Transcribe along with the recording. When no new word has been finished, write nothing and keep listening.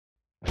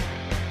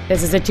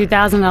This is a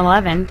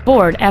 2011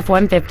 Ford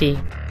F-150.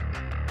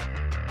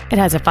 It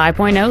has a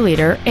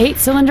 5.0-liter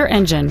 8-cylinder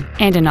engine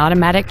and an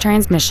automatic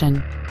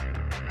transmission.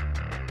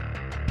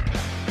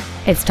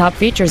 Its top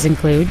features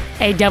include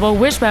a double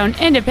wishbone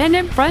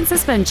independent front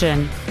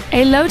suspension,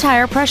 a low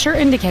tire pressure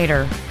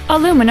indicator,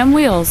 aluminum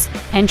wheels,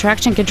 and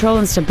traction control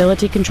and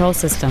stability control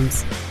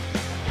systems.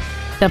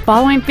 The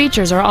following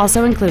features are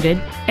also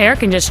included: air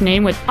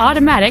conditioning with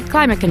automatic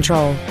climate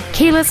control,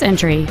 keyless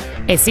entry,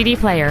 a CD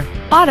player,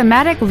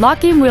 automatic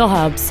locking wheel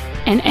hubs,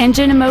 an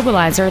engine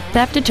immobilizer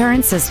theft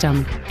deterrent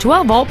system,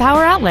 12-volt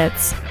power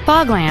outlets,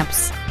 fog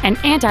lamps, an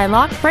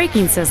anti-lock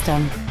braking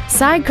system,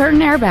 side curtain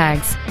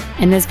airbags,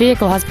 and this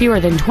vehicle has fewer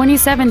than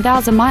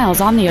 27,000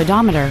 miles on the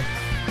odometer.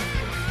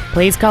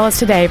 Please call us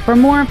today for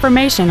more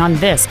information on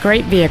this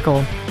great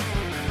vehicle.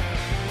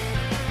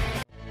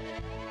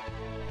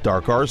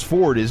 Darcars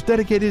Ford is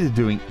dedicated to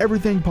doing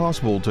everything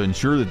possible to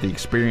ensure that the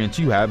experience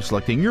you have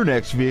selecting your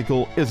next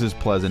vehicle is as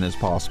pleasant as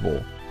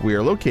possible. We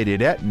are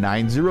located at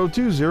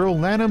 9020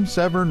 Lanham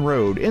Severn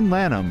Road in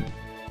Lanham.